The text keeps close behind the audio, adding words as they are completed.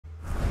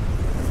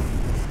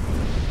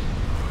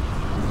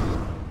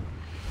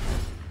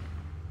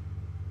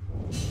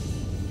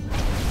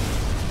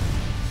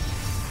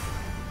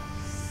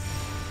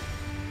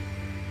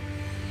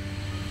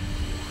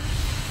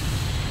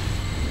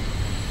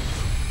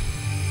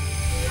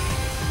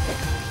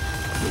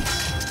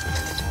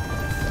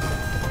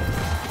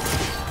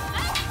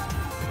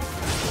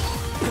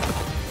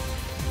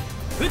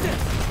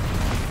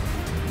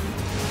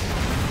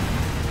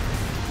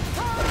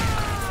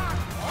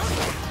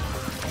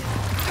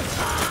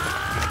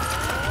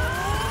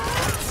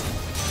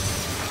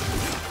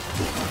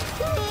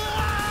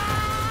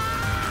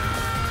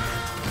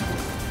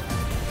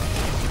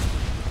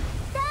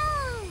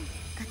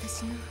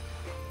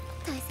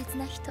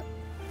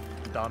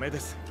メで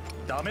す。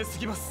ダメす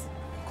ぎます。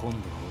今度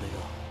は俺が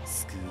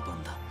救う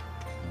番だ。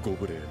ご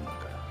無礼ながら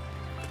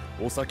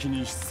お先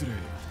に失礼い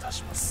た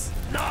します。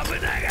信長、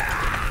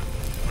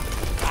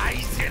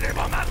愛せれ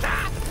ばまた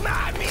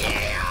間見えよ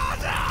う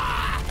ぞ。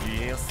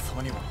家康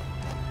様には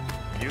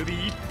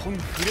指一本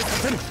触れさ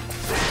せぬ。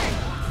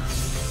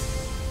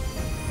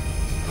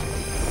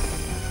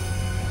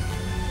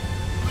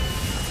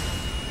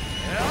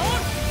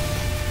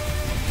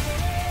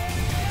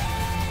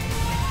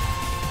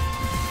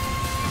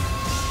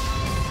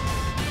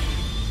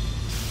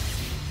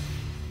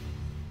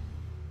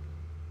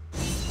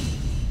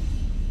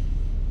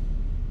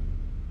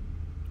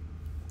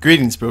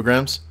Greetings,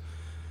 Pilgrims.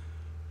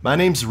 My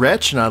name's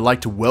Wretch, and I'd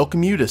like to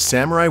welcome you to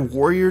Samurai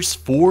Warriors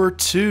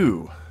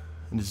 4-2.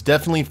 And it's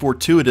definitely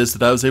fortuitous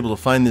that I was able to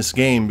find this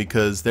game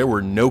because there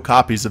were no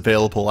copies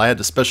available. I had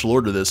to special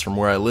order this from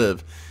where I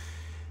live.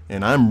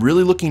 And I'm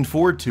really looking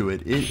forward to it.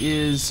 It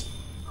is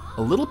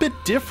a little bit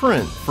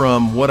different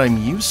from what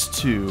I'm used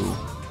to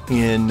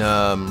in...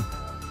 let's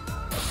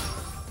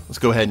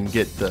go ahead and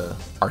get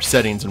our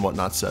settings and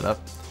whatnot set up.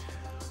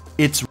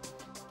 It's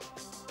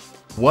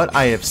what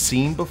I have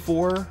seen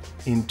before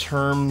in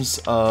terms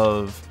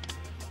of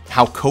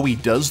how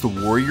Koei does the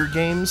Warrior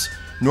games.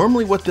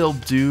 Normally what they'll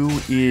do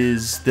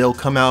is they'll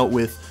come out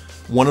with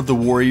one of the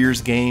Warriors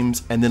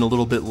games, and then a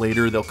little bit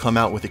later they'll come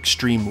out with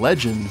Extreme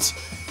Legends,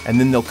 and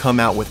then they'll come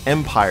out with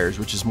Empires,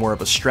 which is more of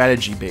a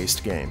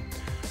strategy-based game.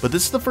 But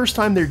this is the first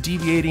time they're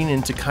deviating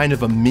into kind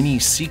of a mini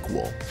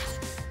sequel.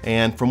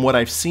 And from what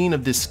I've seen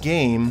of this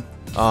game,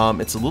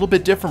 it's a little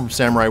bit different from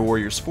Samurai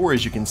Warriors 4.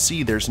 As you can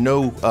see, there's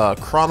no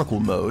Chronicle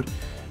mode.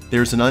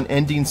 There's an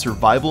unending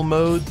survival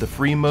mode, the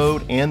free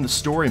mode, and the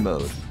story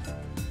mode.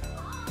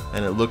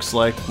 And it looks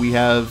like we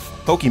have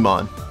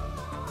Pokemon.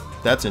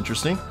 That's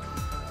interesting.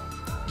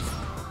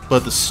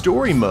 But the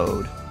story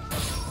mode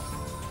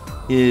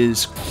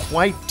is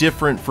quite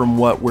different from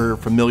what we're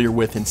familiar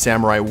with in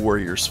Samurai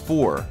Warriors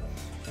 4.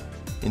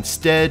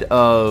 Instead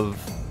of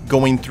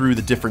going through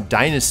the different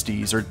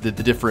dynasties or the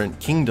different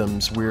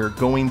kingdoms, we're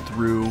going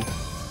through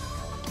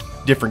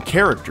different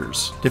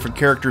characters. Different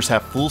characters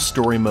have full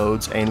story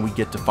modes, and we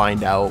get to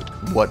find out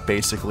what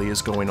basically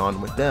is going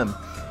on with them.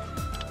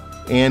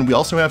 And we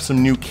also have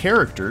some new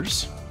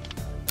characters,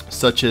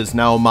 such as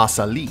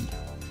Naomasa Ii.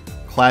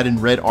 Clad in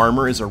red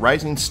armor is a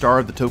rising star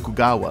of the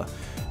Tokugawa.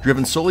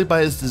 Driven solely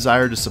by his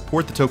desire to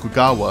support the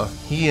Tokugawa,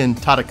 he and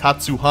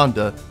Tadakatsu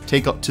Honda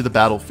take up to the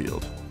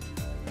battlefield.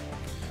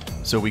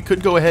 So we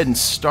could go ahead and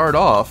start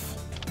off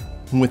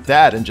with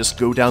that and just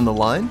go down the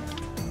line.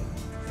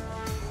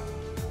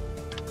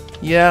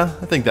 Yeah,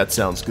 I think that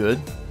sounds good.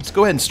 Let's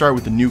go ahead and start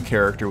with the new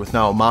character with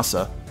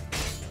Naomasa.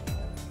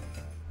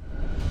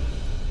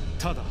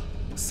 ただ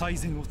最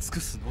善を尽く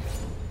すの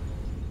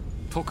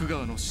徳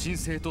川の神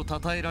聖と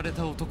称えられ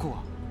た男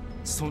は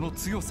その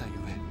強さゆ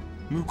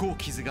え向こう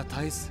傷が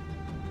絶えず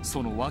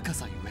その若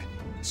さゆえ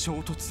衝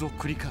突を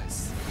繰り返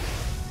す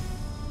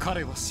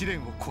彼は試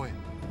練を超え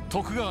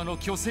徳川の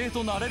巨星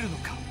となれるの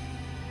か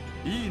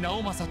井伊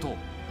直政と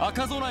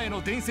赤備え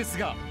の伝説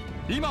が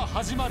今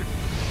始まる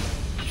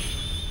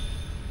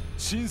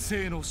神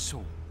聖の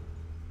章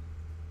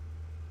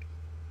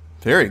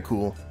Very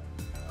cool.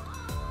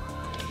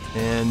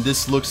 And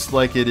this looks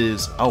like it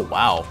is... Oh,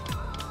 wow.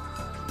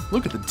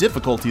 Look at the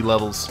difficulty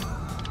levels.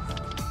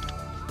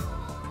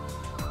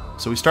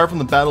 So we start from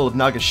the Battle of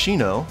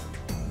Nagashino.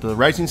 The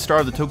rising star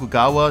of the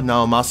Tokugawa,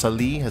 Naomasa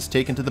Ii, has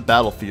taken to the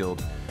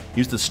battlefield.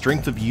 Use the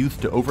strength of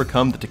youth to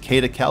overcome the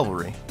Takeda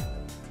cavalry.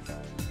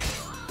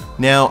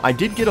 Now, I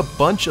did get a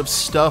bunch of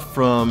stuff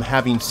from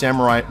having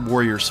Samurai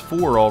Warriors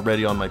 4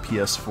 already on my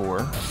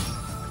PS4.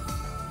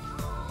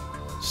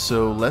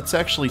 So let's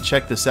actually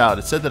check this out.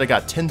 It said that I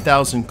got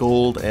 10,000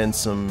 gold and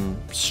some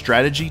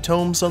strategy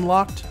tomes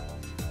unlocked.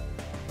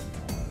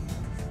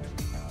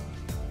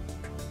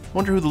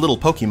 Wonder who the little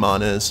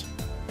Pokemon is.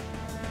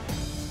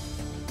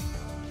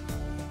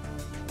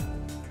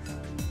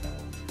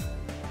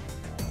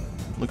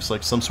 Looks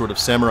like some sort of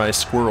samurai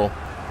squirrel.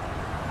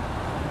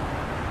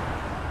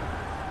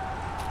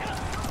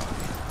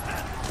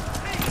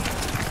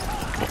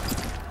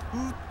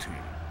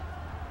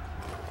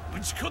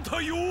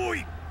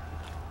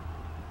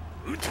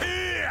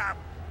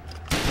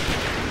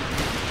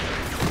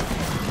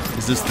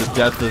 Is this the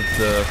death of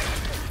the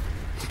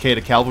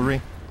Takeda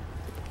cavalry?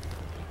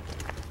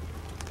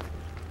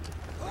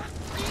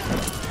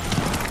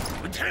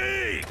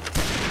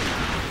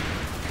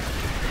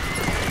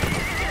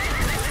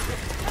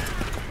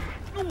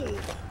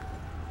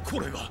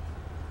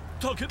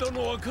 Takeda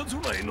no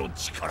Akazunae no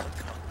chikara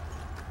ka.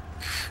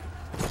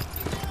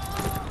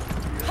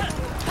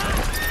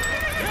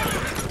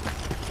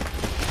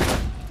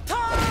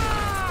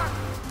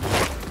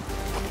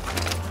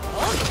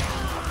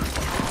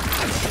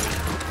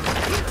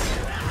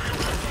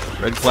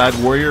 Red-clad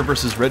warrior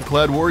versus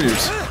red-clad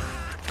warriors.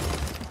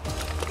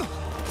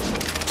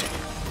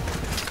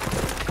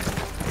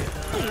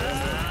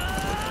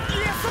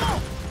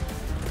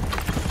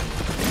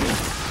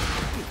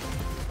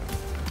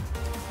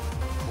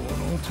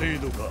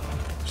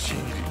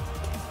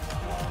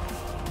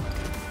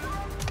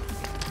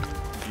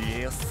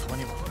 康様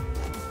には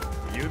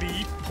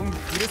指一本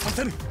触れさ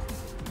せぬ。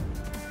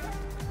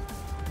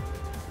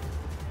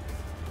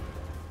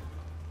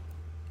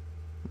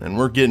 And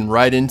we're getting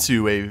right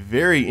into a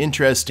very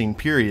interesting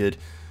period.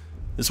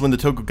 This is when the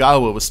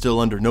Tokugawa was still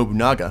under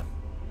Nobunaga.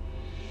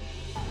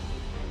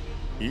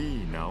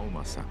 Ii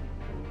Naomasa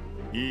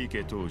Ii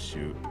家当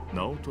主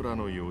直虎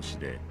の養子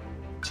で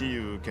知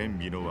有兼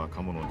備の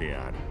若者で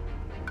ある。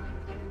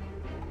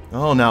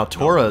 Oh, now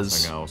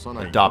Tora's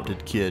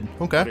adopted kid.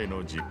 Okay. 彼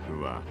の実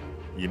父は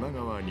今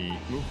川に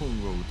謀反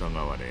を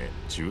疑われ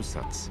銃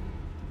殺。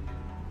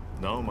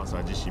直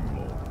政自身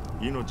も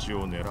命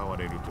を狙わ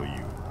れるとい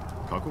う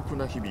過酷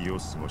な日々を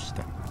過ごし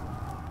た。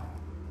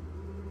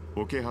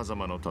桶狭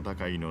間の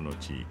戦いの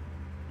後、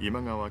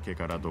今川家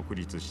から独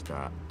立し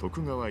た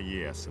徳川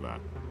家康は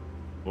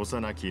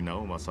幼き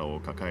直政を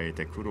抱え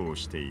て苦労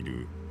してい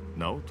る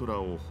直虎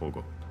を保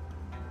護。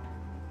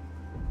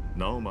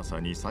直政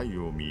に才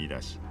を見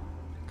出し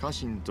家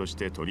臣とし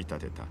て取り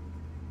立てた。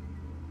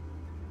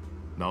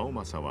直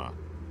政は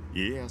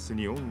家康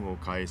に恩を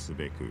返す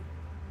べく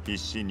必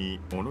死に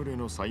己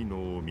の才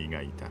能を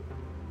磨いた。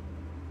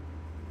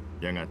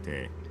やが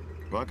て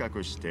若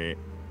くして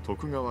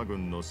徳川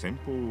軍の先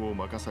鋒を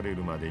任され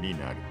るまでに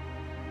なる。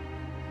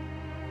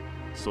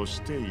そ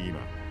して今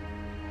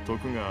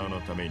徳川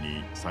のため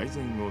に最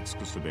善を尽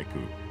くすべく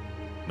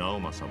直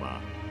政は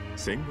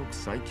戦国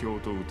最強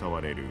と謳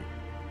われる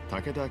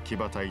武田騎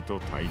馬隊と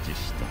対峙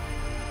した。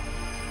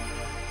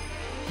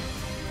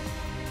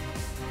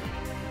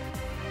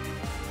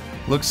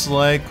 Looks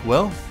like,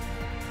 well,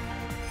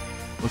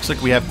 looks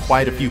like we have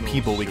quite a few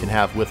people we can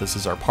have with us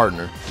as our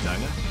partner. 長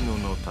日野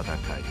の戦い。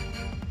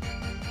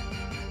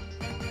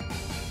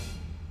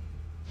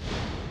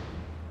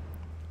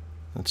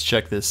 Let's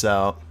check this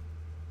out.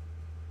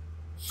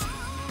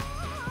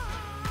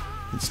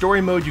 In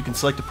story mode, you can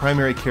select a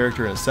primary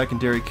character and a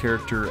secondary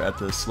character at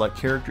the select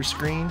character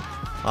screen.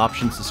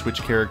 Options to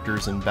switch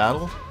characters in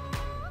battle.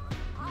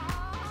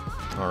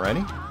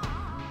 Alrighty.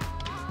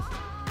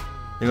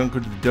 You're going to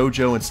go to the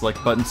dojo and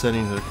select button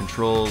settings and the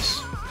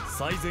controls.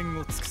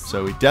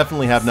 So we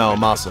definitely have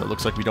Naomasa. It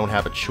looks like we don't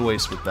have a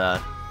choice with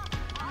that.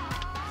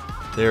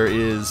 There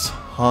is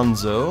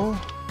Hanzo,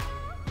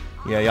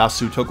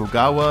 Ieyasu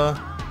Tokugawa,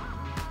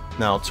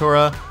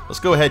 Naotora. Let's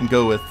go ahead and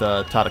go with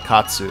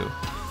Tadakatsu,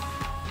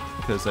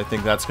 because I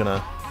think that's going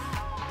to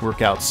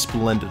work out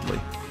splendidly.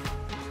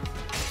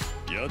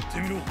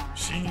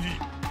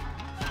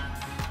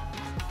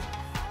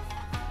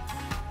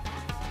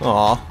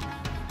 Aw,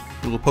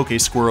 little poke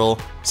squirrel,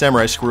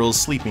 samurai squirrel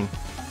is sleeping.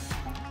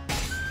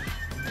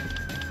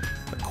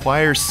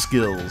 Acquire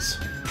skills.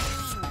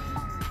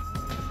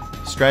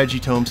 Strategy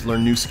tome to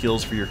learn new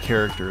skills for your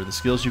character. The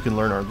skills you can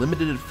learn are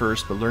limited at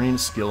first, but learning a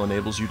skill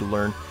enables you to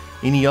learn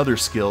any other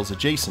skills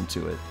adjacent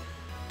to it.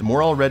 The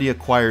more already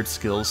acquired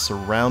skills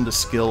surround a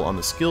skill on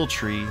the skill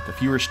tree, the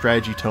fewer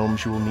strategy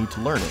tomes you will need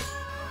to learn it.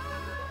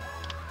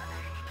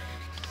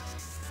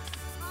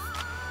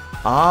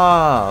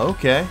 Ah,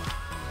 okay.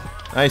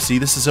 I see.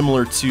 This is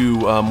similar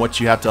to what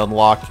you have to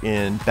unlock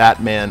in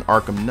Batman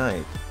Arkham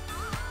Knight.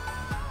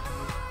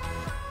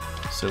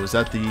 So is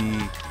that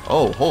the...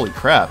 Oh, holy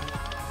crap.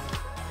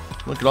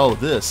 Look at all of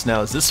this.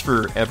 Now, is this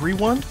for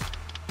everyone?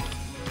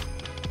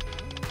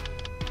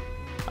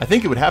 I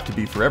think it would have to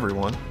be for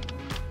everyone.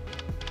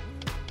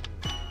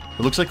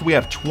 It looks like we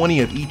have 20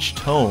 of each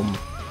tome.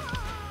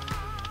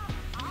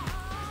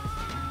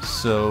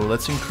 So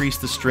let's increase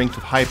the strength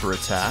of hyper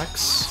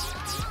attacks.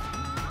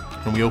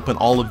 And we open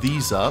all of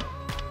these up.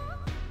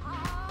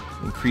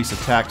 Increase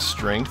attack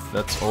strength,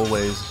 that's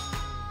always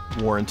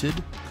warranted.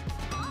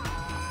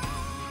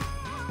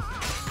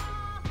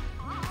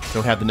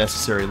 Don't have the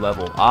necessary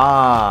level.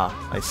 Ah,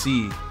 I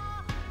see.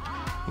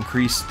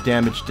 Increase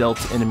damage dealt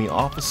to enemy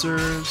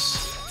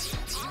officers.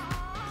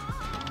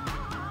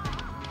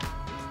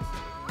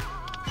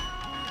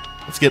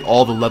 Let's get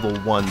all the level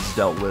 1s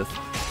dealt with.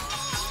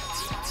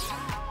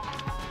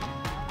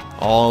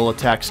 All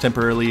attacks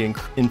temporarily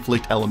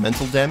inflict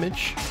elemental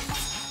damage.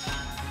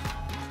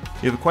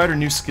 You have acquired a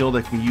new skill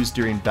that can be used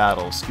during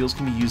battle. Skills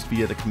can be used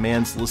via the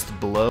commands listed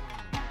below.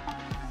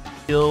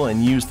 Skill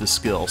and use the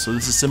skill. So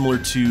this is similar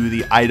to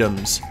the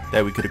items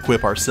that we could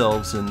equip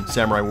ourselves in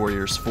Samurai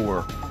Warriors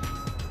 4.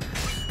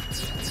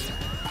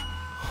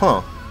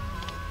 Huh.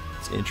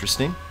 It's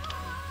interesting.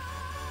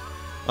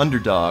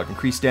 Underdog.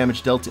 Increased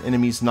damage dealt to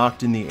enemies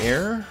knocked in the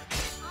air.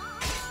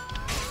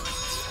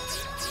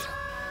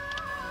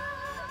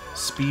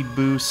 Speed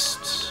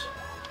boost.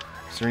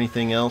 Is there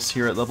anything else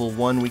here at level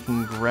 1 we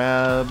can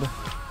grab?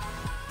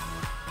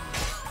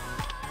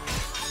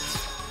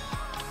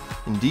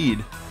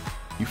 Indeed.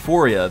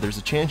 Euphoria. There's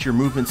a chance your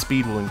movement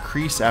speed will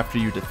increase after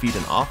you defeat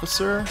an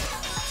officer.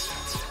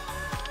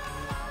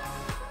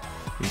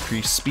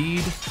 Increase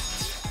speed.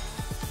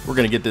 We're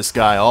gonna get this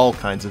guy all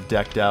kinds of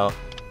decked out.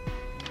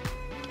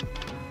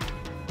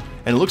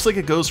 And it looks like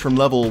it goes from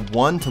level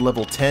 1 to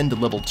level 10 to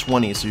level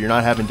 20, so you're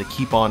not having to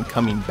keep on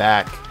coming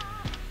back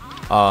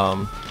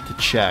to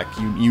check.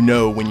 You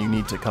know when you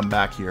need to come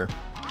back here.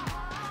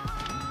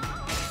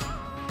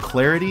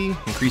 clarity,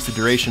 increase the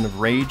duration of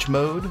rage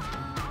mode,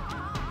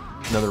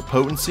 another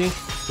potency.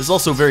 This is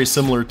also very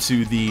similar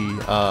to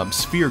the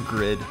sphere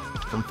grid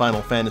from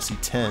Final Fantasy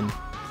X.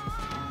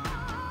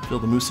 Fill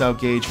the Musou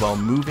gauge while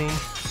moving.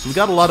 So we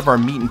got a lot of our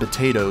meat and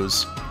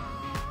potatoes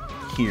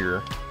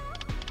here.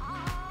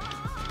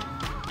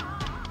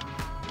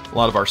 A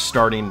lot of our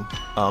starting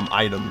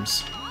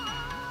items.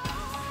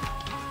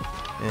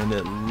 And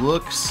it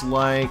looks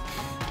like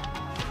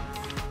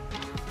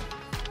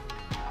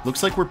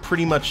we're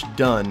pretty much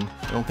done.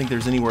 I don't think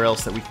there's anywhere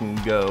else that we can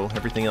go.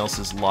 Everything else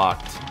is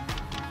locked.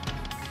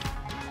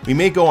 We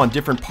may go on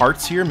different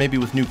parts here, maybe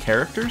with new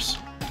characters.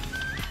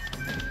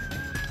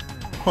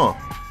 Huh.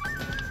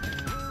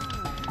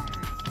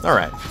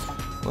 Alright.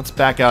 Let's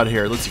back out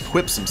here. Let's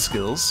equip some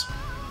skills.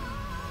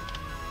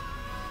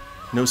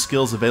 No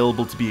skills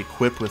available to be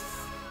equipped with...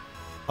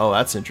 Oh,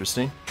 that's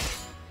interesting.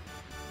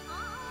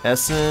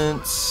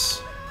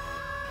 Essence.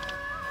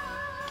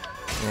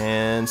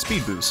 And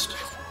speed boost.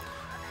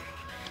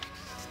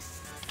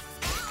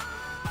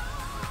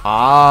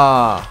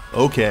 Ah,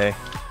 okay.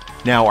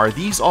 Now, are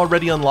these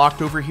already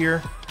unlocked over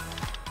here?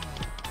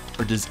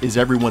 Or is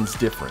everyone's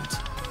different?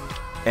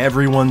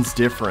 Everyone's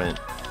different.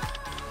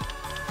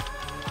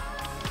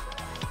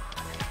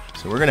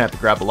 So we're gonna have to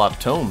grab a lot of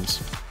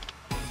tomes.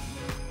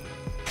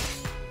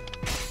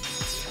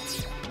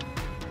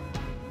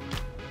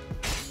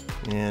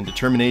 And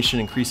determination,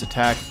 increase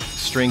attack,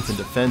 strength, and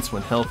defense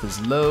when health is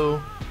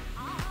low.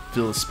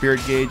 Fill the spirit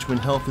gauge when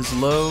health is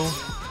low.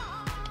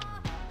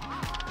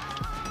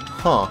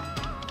 Huh.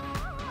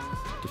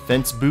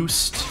 Defense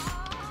boost.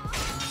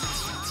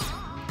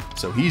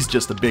 So he's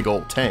just a big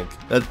old tank.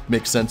 That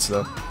makes sense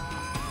though.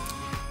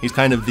 He's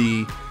kind of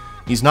the...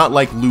 He's not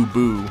like Lu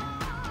Bu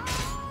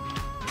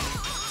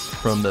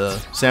from the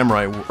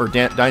Samurai or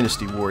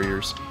Dynasty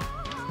Warriors.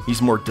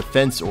 He's more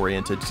defense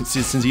oriented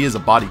since he is a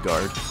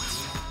bodyguard.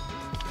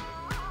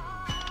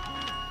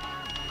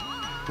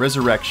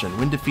 Resurrection.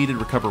 When defeated,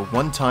 recover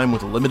 1 time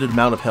with a limited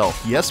amount of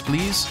health. Yes,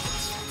 please.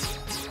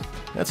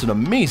 That's an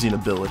amazing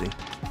ability.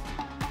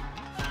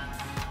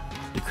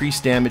 Decrease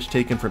damage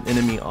taken from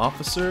enemy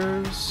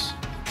officers.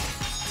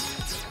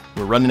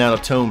 We're running out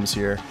of tomes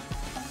here.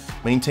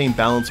 Maintain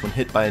balance when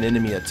hit by an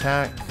enemy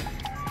attack.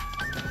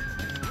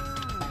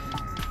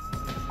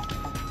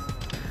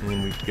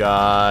 And we've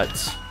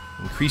got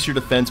increase your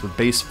defense with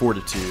base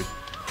fortitude.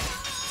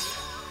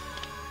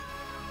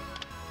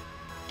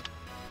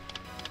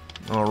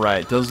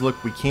 Alright, does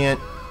look we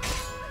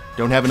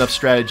don't have enough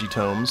strategy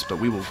tomes, but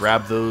we will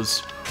grab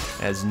those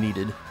as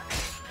needed.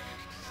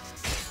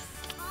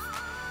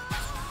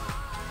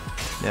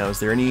 Now, is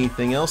there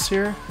anything else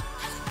here?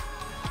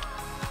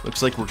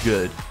 Looks like we're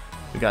good.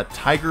 We got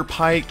Tiger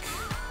Pike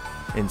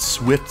and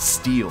Swift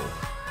Steel.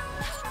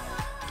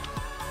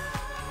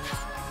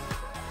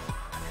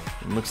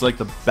 It looks like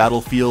the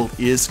battlefield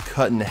is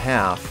cut in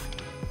half.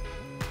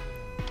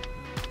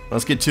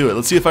 Let's get to it.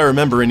 Let's see if I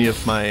remember any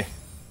of my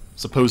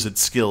supposed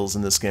skills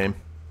in this game.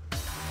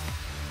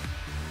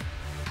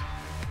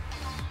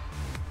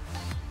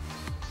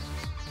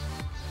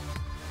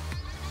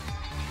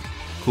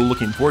 Cool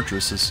looking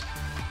fortresses.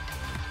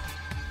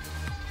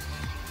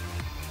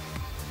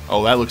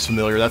 Oh, that looks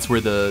familiar. That's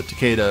where the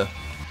Takeda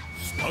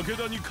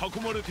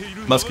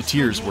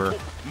Musketeers were.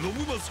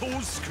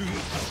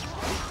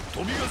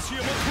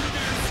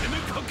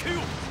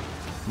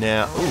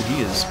 Now, oh,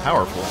 he is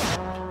powerful.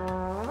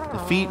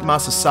 Defeat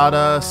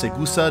Masasada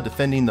Segusa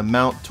defending the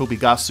Mount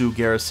Tobigasu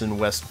Garrison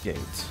West Gate.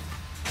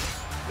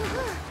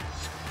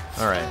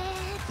 Alright,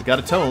 we got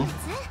a tome.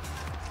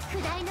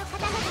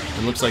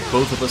 It looks like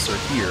both of us are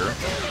here.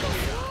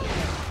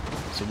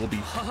 So we'll be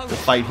to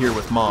fight here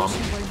with Mom.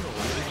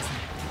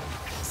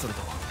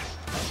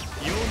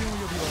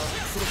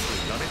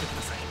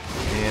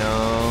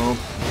 And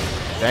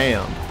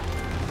bam.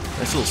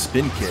 Nice little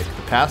spin kick.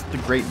 The path to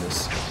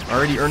greatness.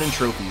 Already earning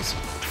trophies.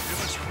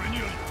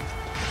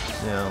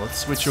 Now let's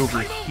switch over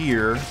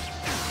here to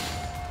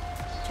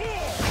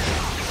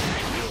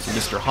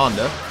Mr.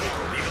 Honda.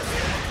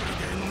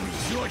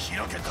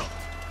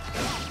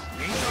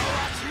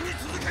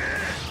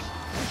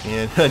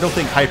 And I don't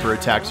think hyper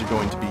attacks are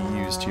going to be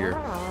used here.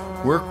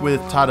 Work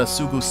with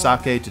Tadasugu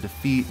Sake to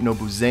defeat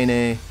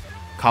Nobuzene,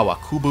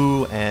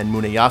 Kawakubu, and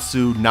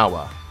Muneyasu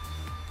Nawa.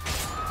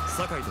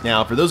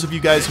 Now, for those of you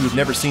guys who have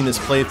never seen this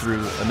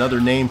playthrough, another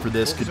name for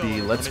this could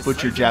be Let's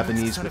Butcher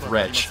Japanese with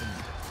Wretch.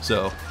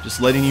 So,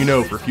 just letting you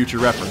know for future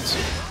reference.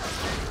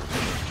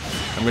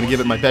 I'm going to give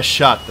it my best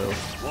shot, though.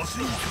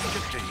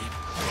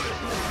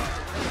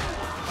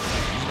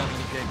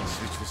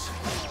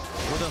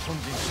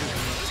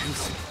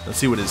 Let's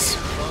see what his...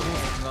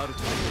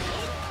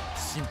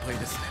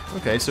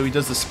 Okay, so he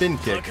does the spin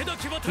kick.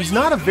 He's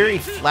not a very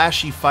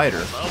flashy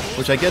fighter,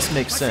 which I guess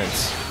makes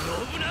sense.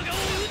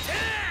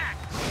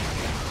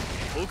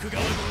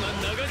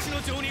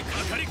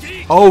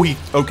 Oh,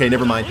 okay,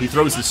 never mind. He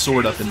throws his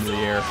sword up into the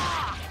air.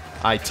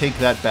 I take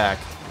that back.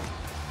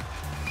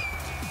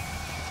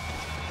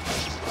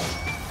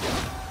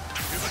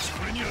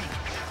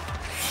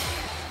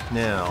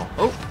 Now,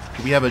 oh,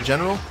 Do we have a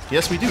general?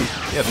 Yes, we do.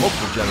 We have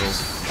multiple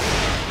generals.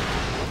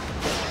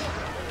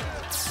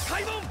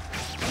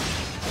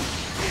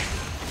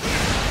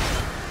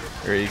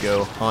 There you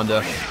go,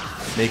 Honda.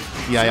 Make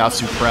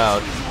Ieyasu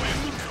proud.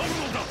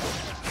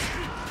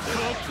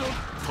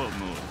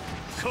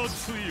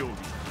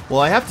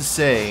 Well, I have to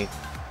say,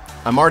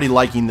 I'm already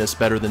liking this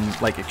better than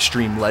like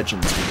Extreme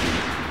Legends would be.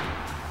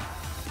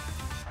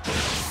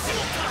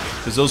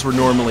 Because those were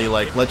normally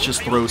like, let's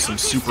just throw some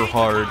super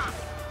hard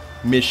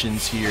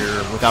missions here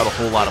without a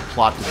whole lot of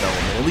plot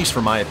development. At least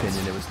for my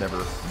opinion, it was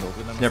never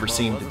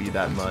seemed to be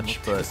that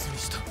much, but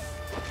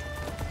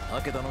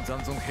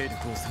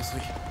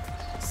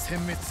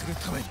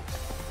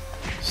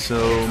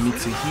so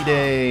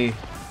Mitsuhide,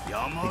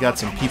 we got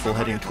some people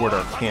heading toward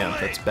our camp.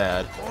 That's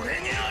bad.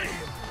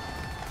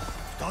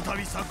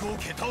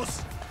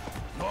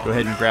 Go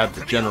ahead and grab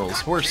the general's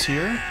horse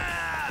here.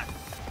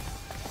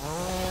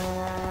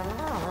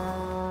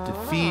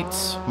 Defeat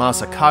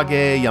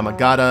Masakage,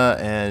 Yamagata,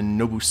 and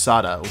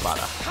Nobusada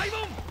Obata.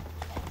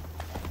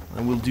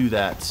 And we'll do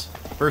that.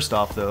 First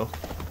off, though,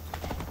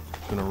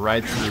 gonna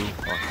ride through.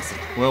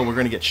 Well, we're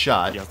gonna get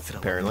shot,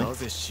 apparently.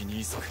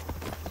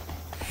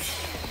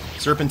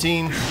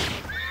 Serpentine.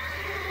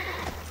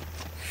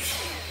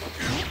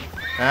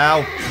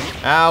 Ow!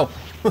 Ow!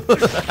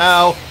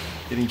 Ow!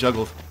 Getting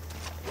juggled.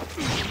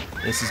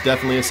 This is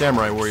definitely a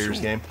Samurai Warriors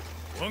game.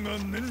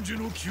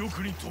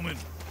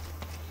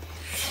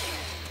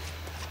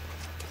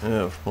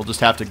 Oh, we'll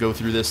just have to go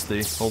through this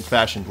the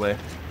old-fashioned way.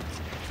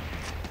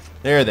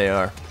 There they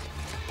are.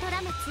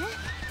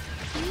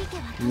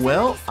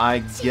 Well, I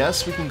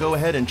guess we can go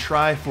ahead and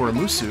try for a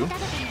Musu.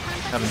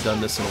 Haven't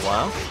done this in a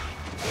while.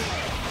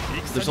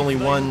 There's only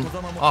one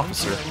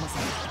officer.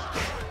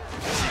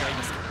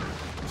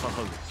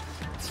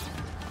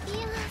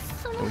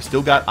 And we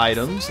still got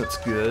items, that's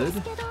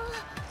good.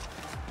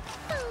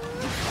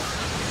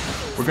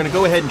 We're gonna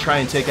go ahead and try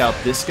and take out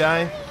this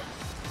guy.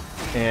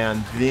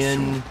 And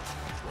then,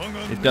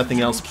 if nothing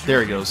else,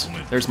 there he goes.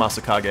 There's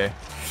Masakage.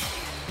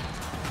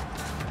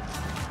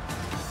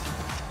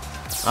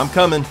 I'm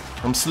coming.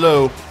 I'm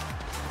slow,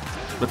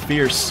 but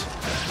fierce.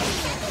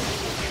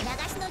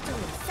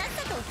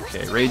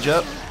 Okay, rage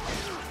up.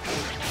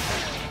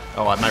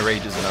 Oh, my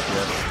rage isn't up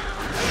yet.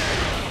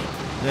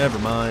 Never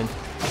mind.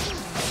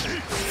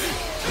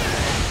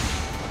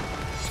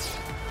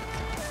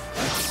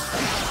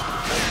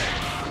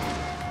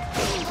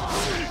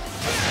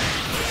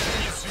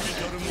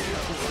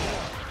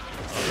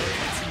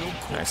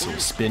 Nice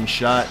little spin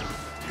shot.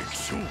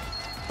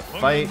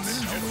 Fight.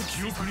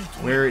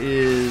 Where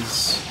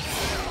is...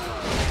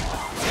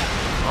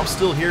 I'm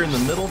still here in the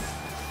middle,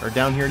 or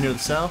down here near the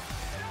south.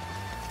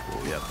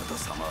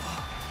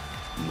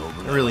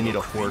 I really need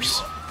a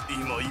horse.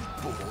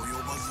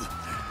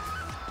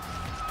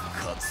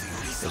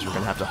 Because we're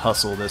gonna have to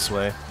hustle this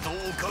way.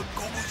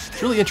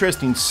 It's really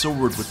interesting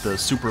sword with the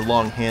super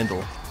long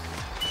handle.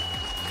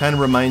 Kind of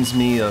reminds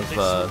me of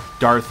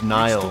Darth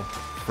Nihil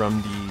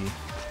from the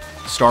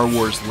Star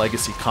Wars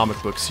Legacy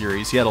comic book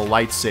series. He had a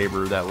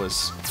lightsaber that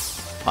was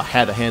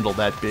had a handle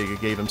that big.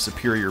 It gave him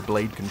superior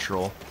blade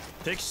control.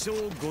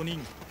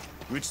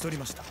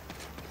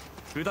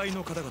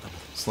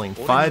 Slaying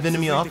 5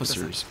 enemy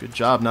officers. Good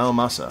job,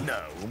 Naomasa.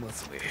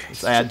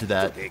 Let's add to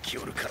that with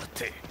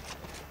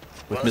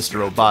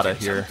Mr. Obata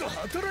here.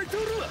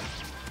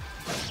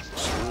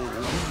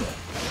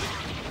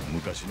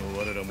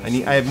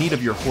 I have need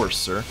of your horse,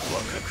 sir.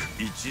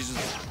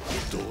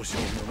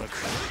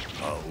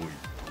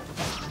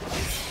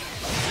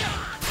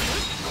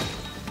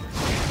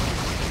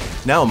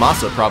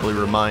 Naomasa probably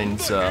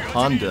reminds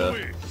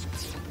Honda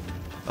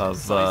of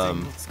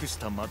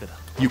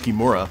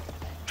Yukimura.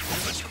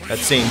 That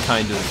same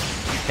kind of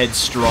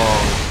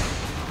headstrong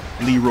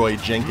Leroy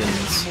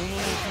Jenkins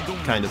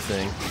kind of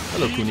thing.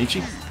 Hello,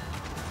 Kunichi.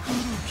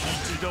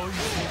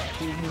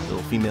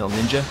 Little female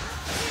ninja.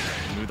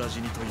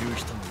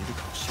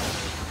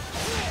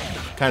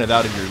 Kind of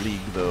out of your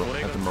league, though,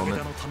 at the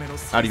moment.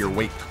 Out of your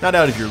weight. Not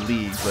out of your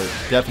league, but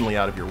definitely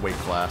out of your weight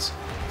class.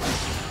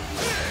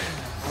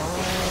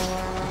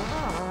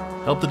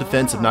 Help the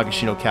defense of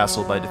Nagashino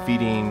Castle by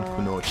defeating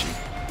Kunoichi.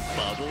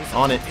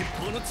 On it.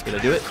 Did I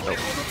do it? Oh.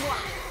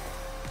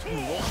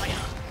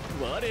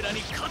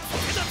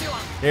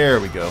 There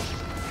we go.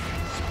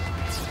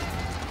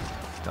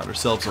 Got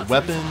ourselves a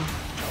weapon.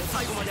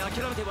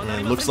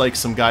 And it looks like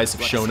some guys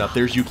have shown up.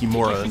 There's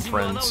Yukimura and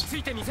friends.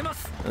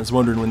 I was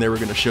wondering when they were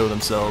going to show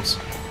themselves.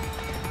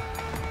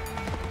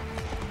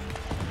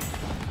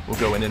 We'll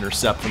go and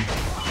intercept them.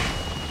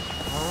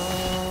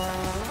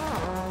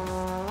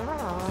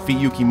 Defeat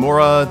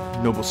Yukimura,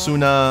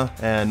 Nobusuna,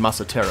 and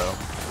Masatero.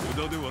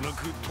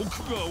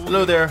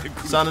 Hello there,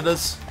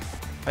 Sanadas.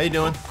 How you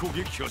doing?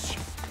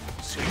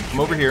 Come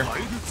over here.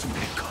 Just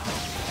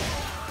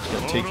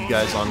gonna take you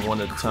guys on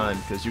one at a time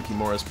because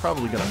Yukimura is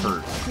probably gonna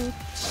hurt.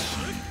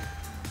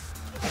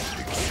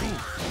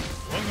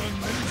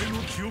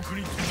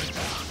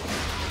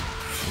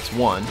 It's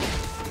one.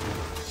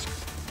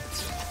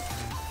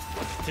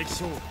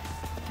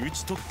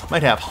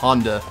 Might have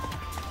Honda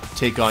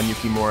take on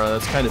Yukimura.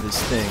 That's kind of his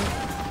thing.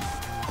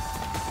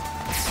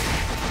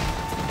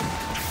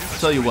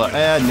 Tell you what,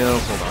 no,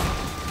 hold on.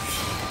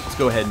 Let's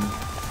go ahead and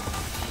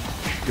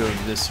go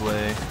this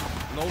way.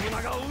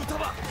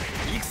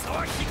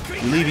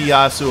 Leave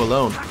Ieyasu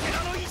alone.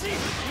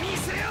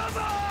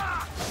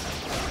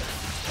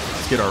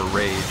 Let's get our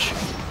rage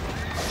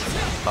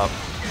up.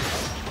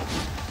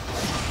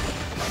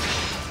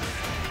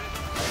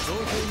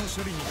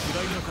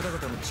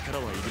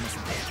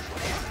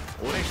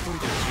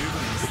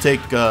 We'll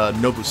take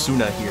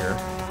Nobusuna here.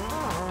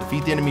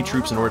 Defeat the enemy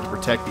troops in order to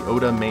protect the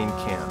Oda main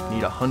camp.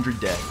 Need 100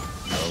 dead.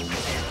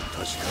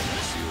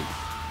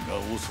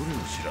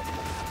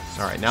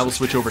 Alright, now we'll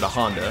switch over to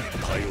Honda.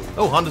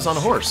 Oh, Honda's on a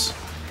horse.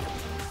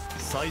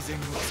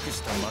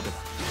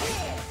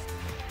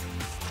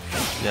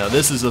 Now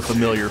this is a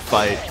familiar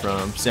fight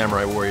from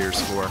Samurai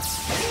Warriors 4.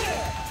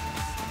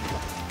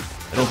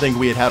 I don't think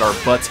we had our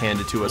butts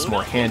handed to us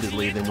more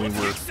handedly than we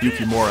were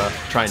Yukimura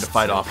trying to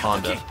fight off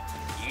Honda.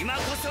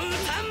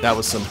 That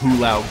was some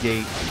Hulao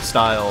Gate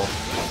style.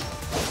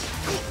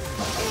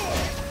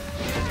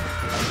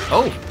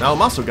 Oh,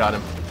 Naomasa got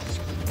him.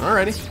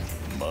 Alrighty.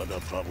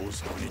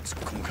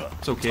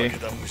 It's okay.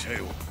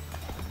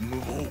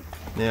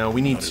 Now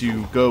we need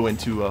to go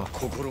into a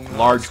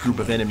large group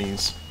of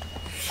enemies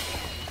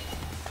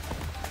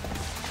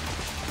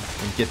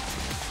and get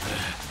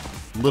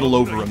a little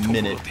over a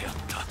minute.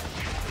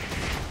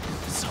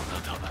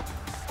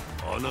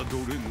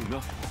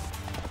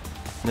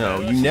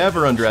 No, you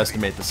never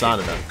underestimate the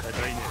Sanada.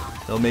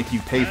 They'll make you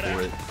pay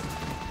for it.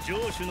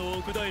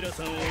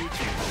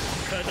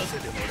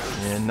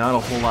 And not a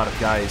whole lot of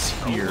guys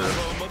here.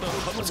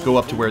 Let's go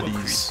up to where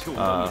these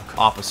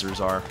officers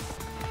are.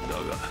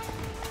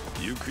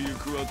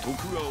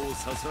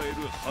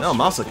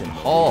 Naomasa can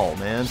haul,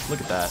 man.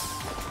 Look at that.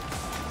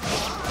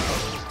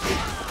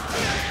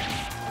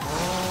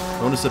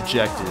 Bonus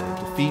objective.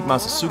 Defeat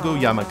Masasugo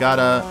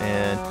Yamagata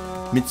and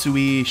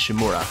Mitsui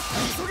Shimura.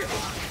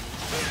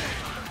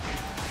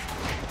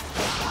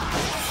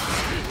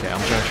 Okay,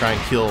 I'm gonna try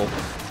and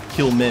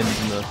kill men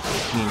in the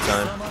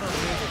meantime.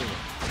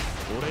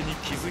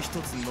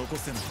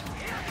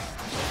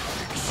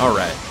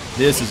 Alright,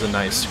 this is a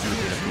nice group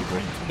of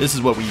people. This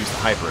is what we use the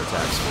hyper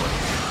attacks for.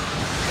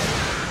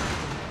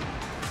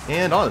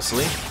 And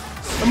honestly,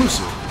 a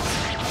Musu.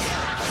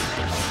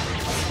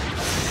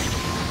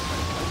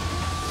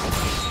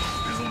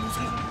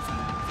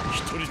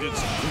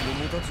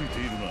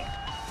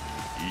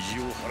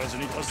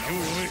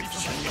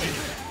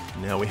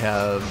 Now we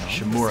have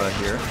Shimura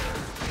here.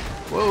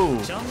 Whoa!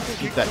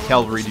 Keep that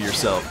cavalry to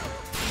yourself.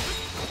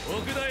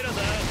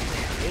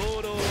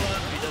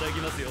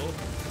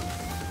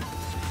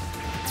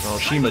 Oh,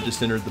 Shima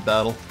just entered the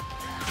battle.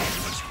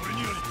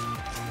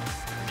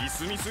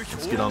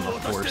 Let's get on the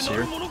horse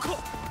here.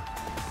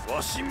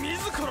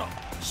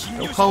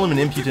 Don't call him an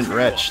impudent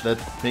wretch. That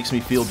makes me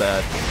feel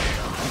bad.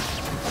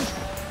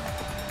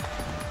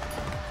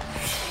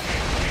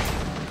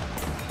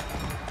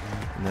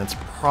 And that's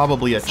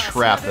probably a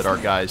trap that our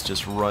guy's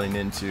just running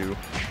into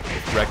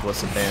with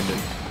reckless abandon.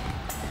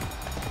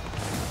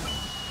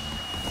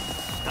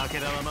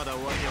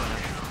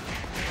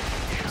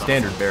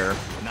 Standard bearer.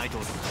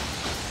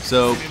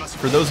 So,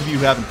 for those of you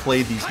who haven't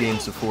played these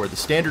games before, the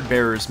standard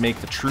bearers make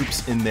the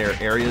troops in their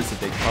areas that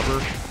they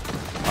cover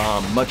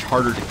much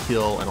harder to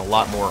kill and a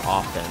lot more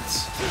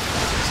offense.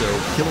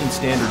 So, killing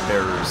standard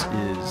bearers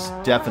is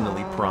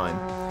definitely prime.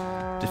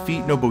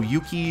 Defeat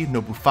Nobuyuki,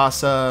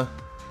 Nobufasa,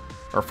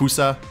 or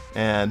Fusa,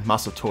 and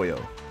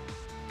Masatoyo.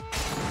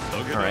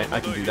 Alright, I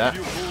can do that.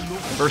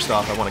 First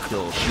off, I want to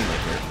kill Shima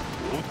here.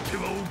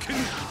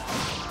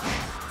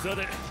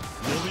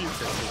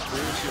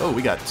 Oh,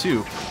 we got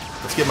two.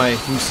 Let's get my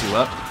Musu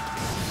up.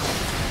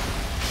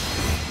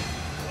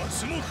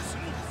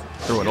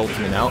 Throw an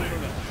ultimate out.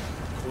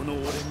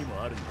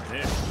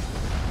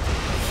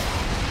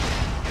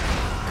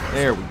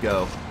 There we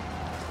go.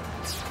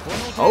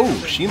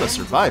 Oh, Shima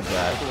survived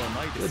that.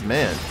 Good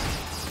man.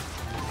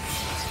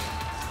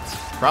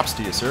 Props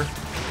to you, sir.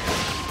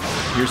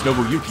 Here's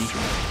Nobuyuki.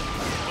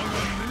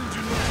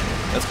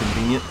 That's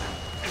convenient.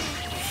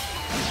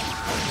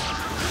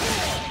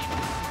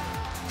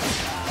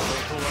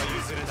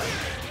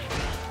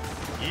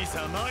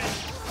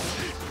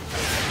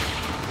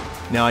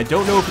 Now, I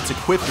don't know if it's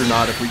equipped or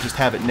not, if we just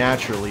have it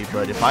naturally,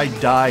 but if I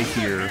die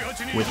here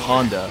with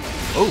Honda...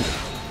 Oh!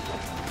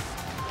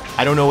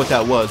 I don't know what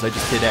that was, I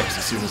just hit X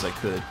as soon as I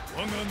could.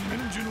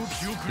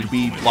 Did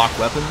we block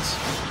weapons,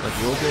 like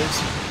the old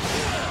days?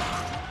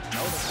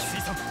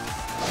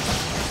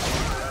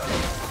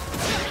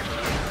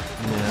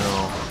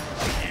 No.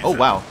 Oh,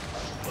 wow.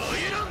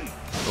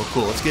 Oh,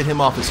 cool. Let's get him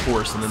off his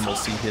horse, and then we'll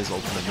see his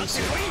ultimate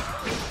Musu.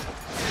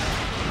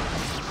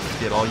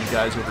 Get all you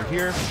guys over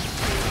here.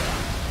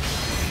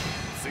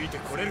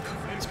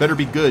 This better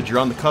be good. You're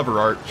on the cover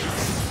art.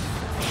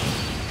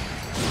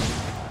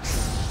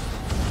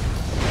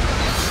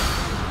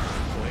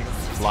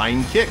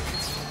 Flying kick.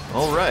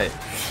 Alright.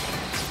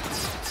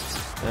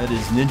 That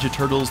is Ninja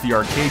Turtles the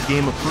arcade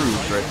game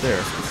approved right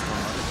there.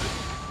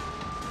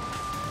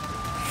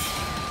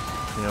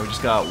 Now we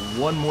just got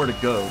one more to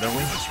go, don't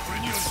we?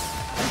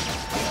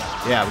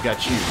 Yeah, we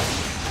got you.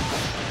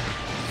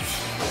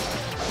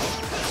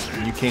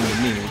 And you came to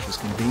me, which was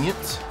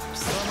convenient.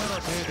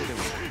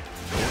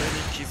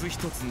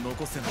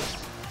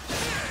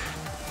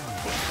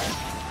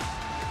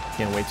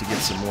 Can't wait to get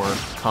some more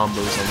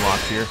combos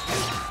unlocked here.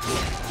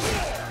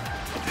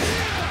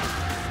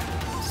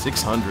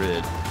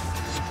 600.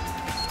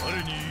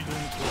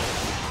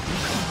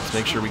 Let's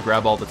make sure we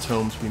grab all the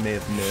tomes we may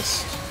have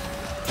missed.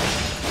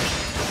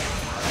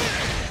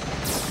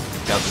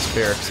 Got this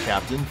barracks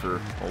captain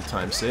for old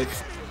time's sake.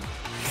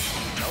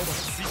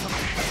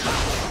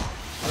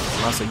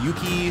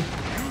 Masayuki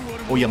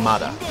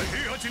Oyamada.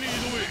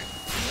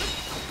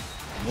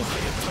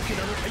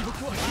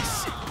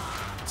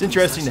 It's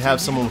interesting to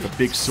have someone with a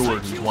big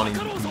sword who's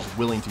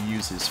willing to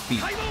use his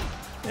feet.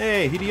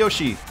 Hey,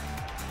 Hideyoshi!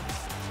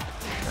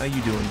 How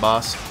you doing,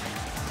 boss?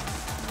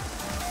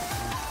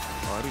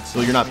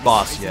 Well, you're not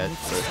boss yet,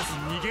 but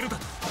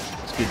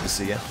it's good to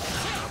see you.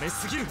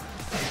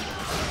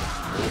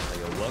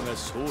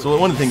 So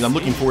one of the things, I'm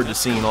looking forward to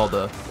seeing all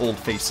the old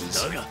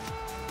faces.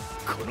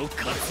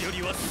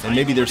 And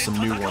maybe there's some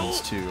new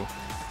ones, too.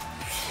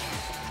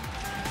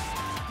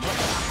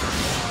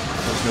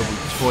 There's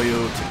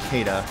Nobutoyo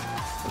Takeda.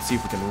 Let's see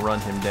if we can run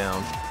him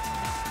down.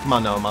 Come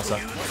on, Naomasa.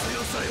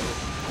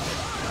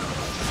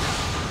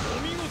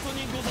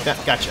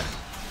 Gotcha.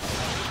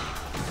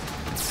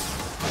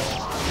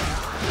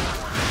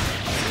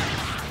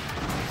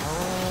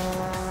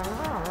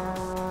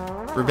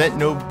 Prevent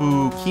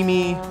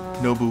Nobukimi,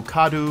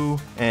 Nobukadu,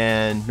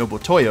 and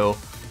Nobutoyo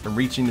from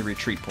reaching the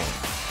retreat point.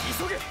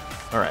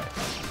 Alright.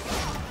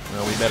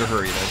 Well, we better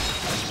hurry then.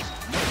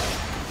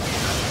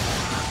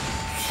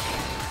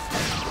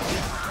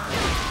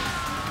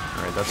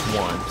 Alright, that's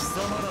one.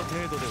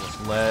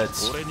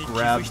 Let's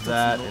grab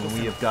that, and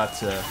we have got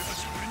to...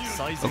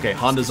 Okay,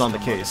 Honda's on the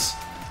case.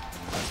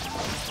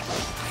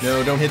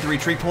 No, don't hit the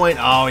retreat point.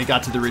 Oh, he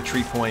got to the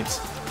retreat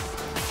point.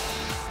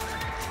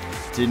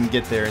 Didn't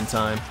get there in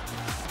time.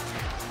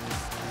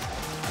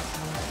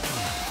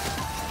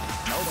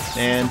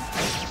 And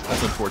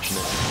that's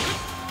unfortunate.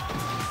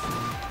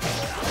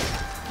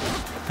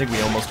 I think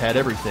we almost had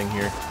everything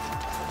here.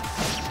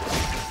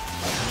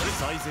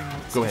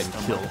 Go ahead and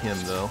kill him,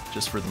 though,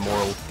 just for the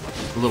moral,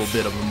 a little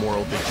bit of a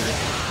moral victory.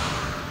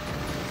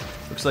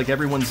 Looks like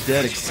everyone's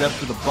dead except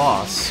for the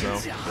boss, so...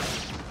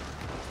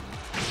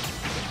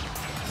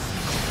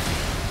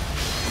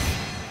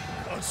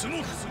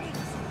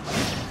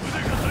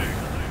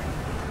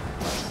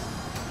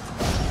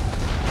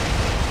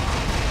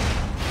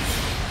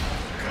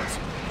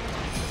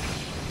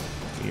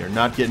 We are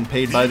not getting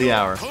paid by the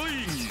hour.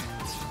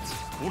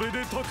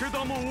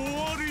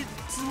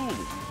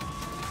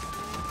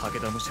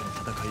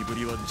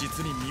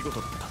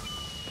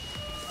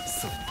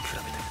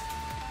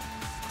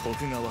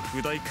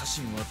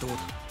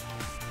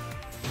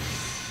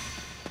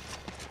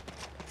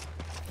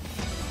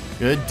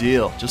 Good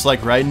deal, just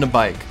like riding a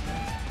bike.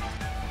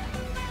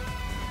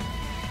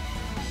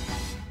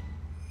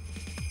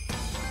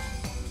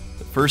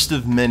 The first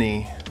of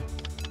many.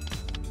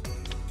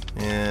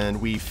 And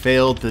we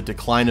failed the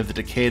decline of the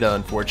Takeda,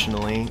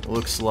 unfortunately. It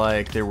looks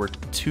like there were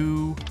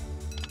two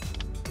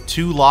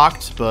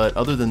locked, but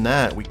other than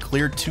that, we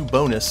cleared 2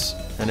 bonus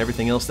and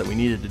everything else that we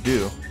needed to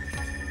do.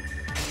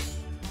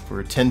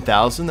 For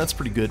 10,000, that's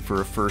pretty good for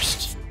a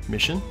first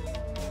mission.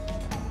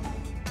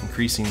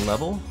 Increasing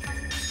level.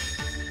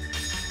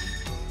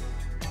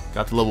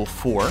 Got to level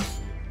 4.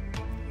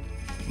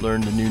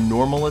 Learned a new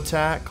normal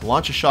attack.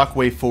 Launch a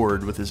shockwave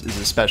forward with is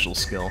a special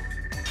skill.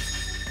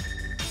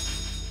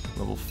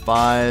 Level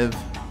 5.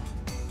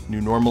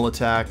 New normal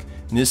attack.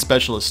 And his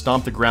special is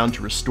Stomp the Ground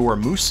to restore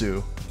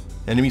Musu.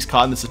 Enemies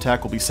caught in this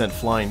attack will be sent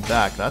flying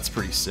back. That's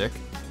pretty sick.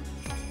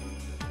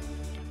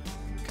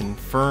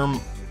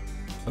 Confirm.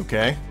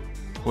 Okay.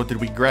 What did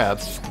we grab?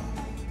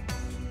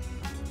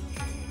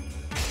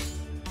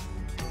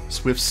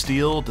 Swift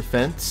Steel,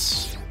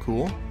 Defense.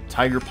 Cool.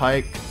 Tiger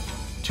Pike,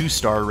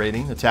 2-star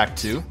rating, Attack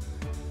 2.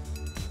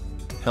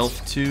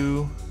 Health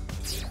 2.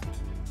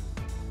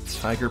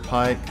 Tiger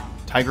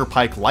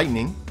Pike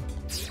Lightning.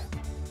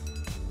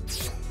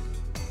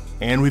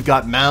 And we've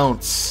got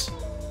mounts.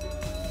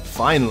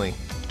 Finally.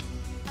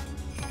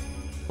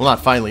 Well, not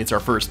finally, it's our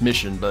first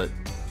mission, but...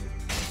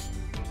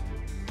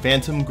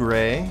 Phantom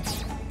Gray,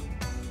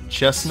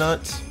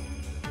 Chestnut,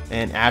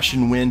 and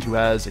Ashen Wind, who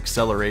has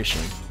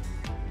acceleration.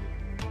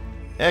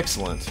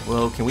 Excellent.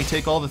 Well, can we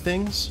take all the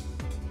things?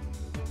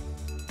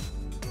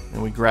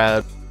 And we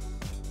grab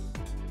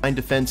 9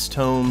 defense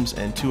tomes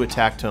and 2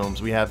 attack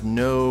tomes. We have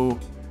no...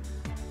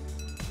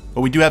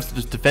 Well, we do have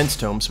the defense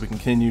tomes, so we can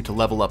continue to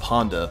level up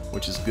Honda,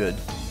 which is good.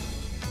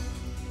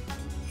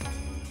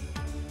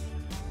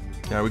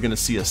 Now, are we going to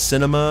see a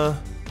cinema?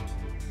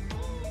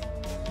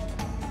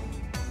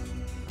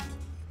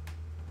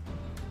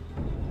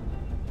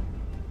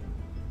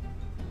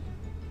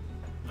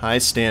 High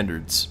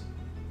standards.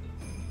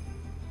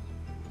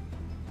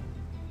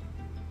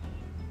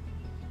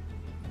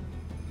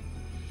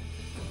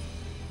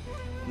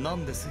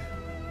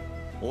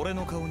 俺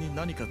の顔に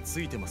何かつ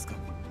いてますか？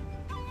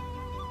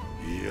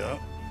いや、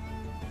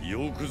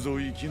よくぞ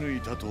生き抜い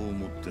たと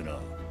思ってな。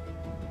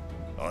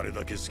あれ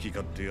だけ好き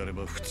勝手やれ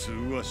ば普通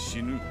は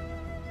死ぬ。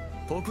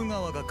徳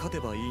川が勝て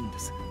ばいいんで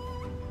す。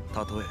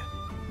たとえ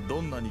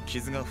どんなに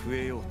傷が増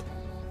えよう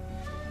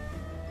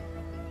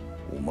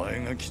と。お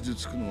前が傷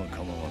つくのは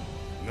構わん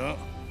が、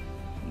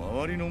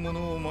周りの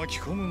者を巻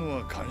き込むの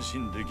は感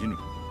心できぬ。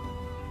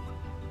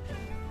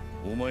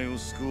お前を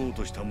救おう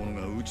とした者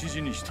が討ち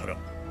死にしたら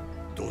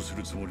どうす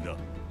るつもりだ、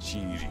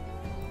新入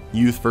り。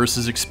 Youth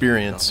versus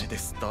experience. ダメで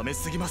す。ダメ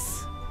すぎま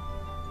す。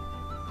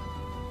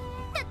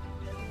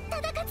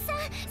忠勝さん、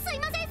すい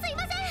ませんすい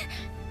ません。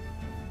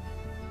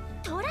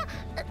トラ、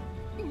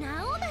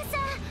ナオマさん、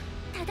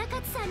忠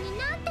勝さんに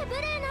なんて無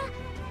礼な。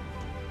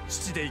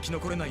父で生き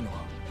残れないの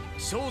は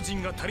精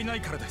進が足りな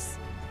いからです。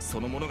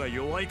その者が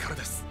弱いから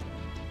です。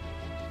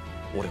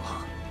俺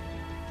は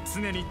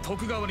常に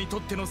徳川にと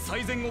っての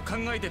最善を考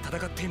えて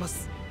戦っていま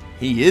す。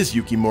 He is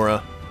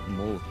Yukimura.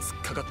 もう突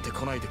っかかって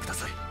こないでくだ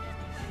さい。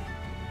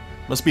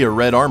 Must be a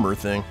red armor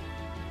thing.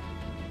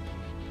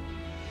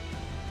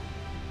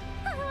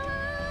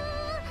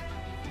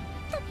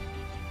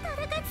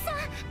 忠勝さん、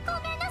ご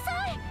めんなさ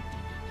い。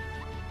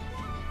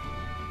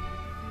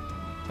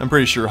 I'm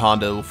pretty sure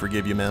Honda will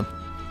forgive you, man.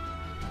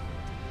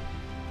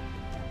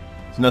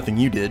 It's nothing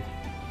you did.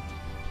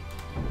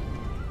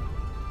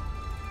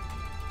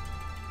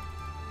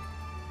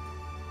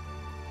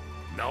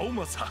 直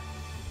政、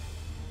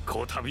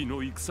こたび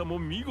の戦も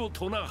見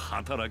事な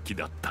働き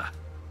だった。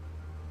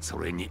そ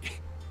れに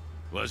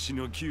わし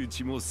の窮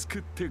地も救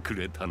ってく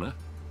れたな。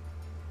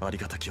あり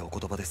がたきお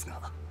言葉です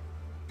が、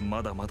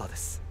まだまだで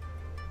す。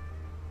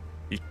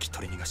一気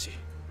取り逃がし、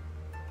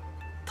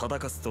忠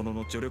勝殿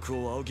の助力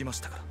を仰ぎま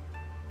したか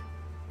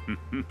ら。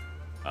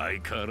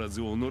相変わら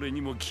ず己に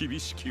も厳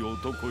しき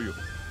男よ。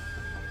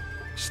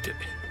して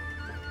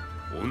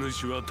お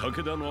主は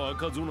武田の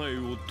赤備え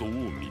をどう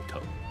見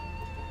た？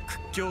屈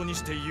強に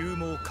して勇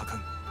猛果敢、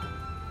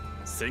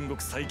戦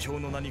国最強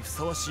の名にふ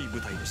さわしい部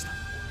隊でした。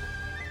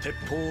鉄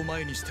砲を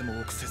前にして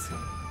も臆せず、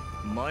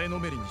前の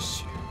めりに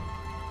知る。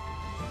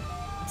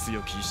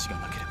強き意志が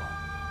なければ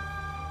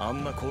あ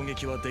んな攻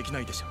撃はできな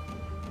いでしょ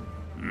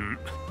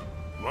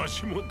う。わ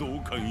しも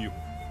同感よ。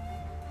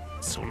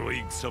その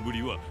戦ぶ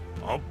りは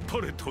あっ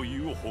ぱれとい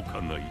うほ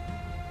かない。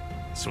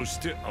そし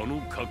てあ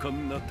の果敢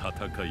な戦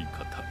い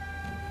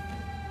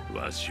方、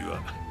わし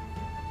は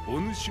お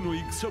主の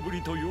戦ぶ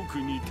りとよく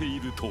似てい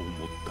ると思っ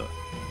た。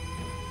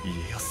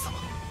家康様。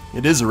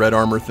 It is a red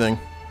armor thing.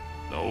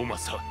 直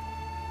政、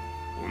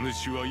お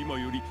主は今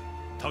より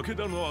武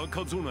田の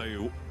赤備え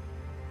を、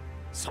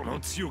その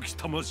強き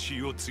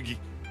魂を継ぎ、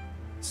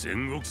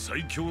戦国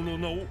最強の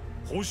名を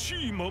欲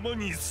しいまま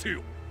にせ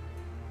よ。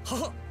は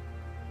は、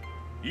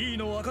いい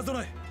の赤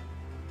備え。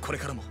これ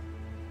からも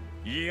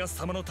家康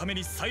様のため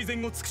に最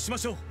善を尽くしま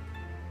しょう。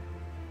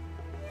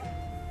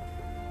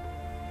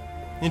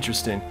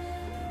 Interesting.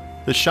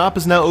 The shop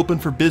is now open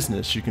for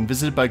business. You can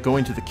visit it by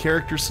going to the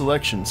character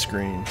selection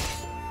screen.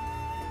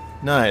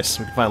 Nice,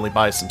 we can finally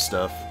buy some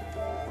stuff.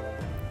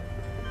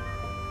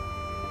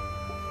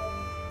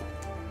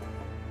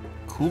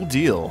 Cool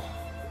deal.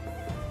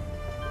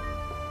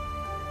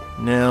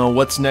 Now,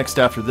 what's next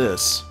after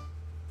this?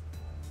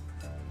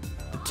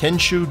 The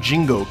Tenshu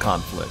Jingo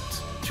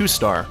conflict.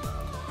 2-star.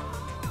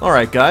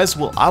 Alright guys,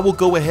 well I will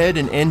go ahead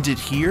and end it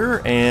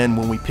here, and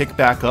when we pick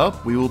back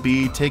up, we will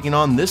be taking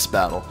on this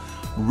battle.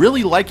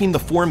 Really liking the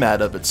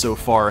format of it so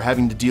far,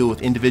 having to deal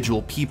with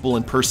individual people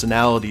and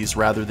personalities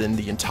rather than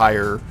the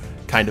entire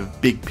kind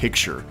of big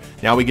picture.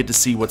 Now we get to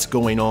see what's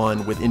going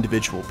on with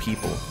individual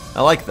people.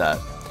 I like that.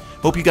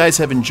 Hope you guys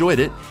have enjoyed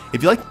it.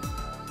 If you like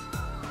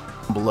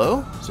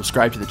below,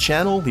 subscribe to the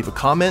channel, leave a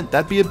comment,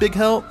 that'd be a big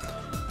help,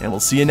 and we'll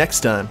see you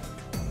next time.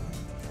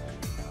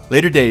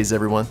 Later days,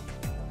 everyone.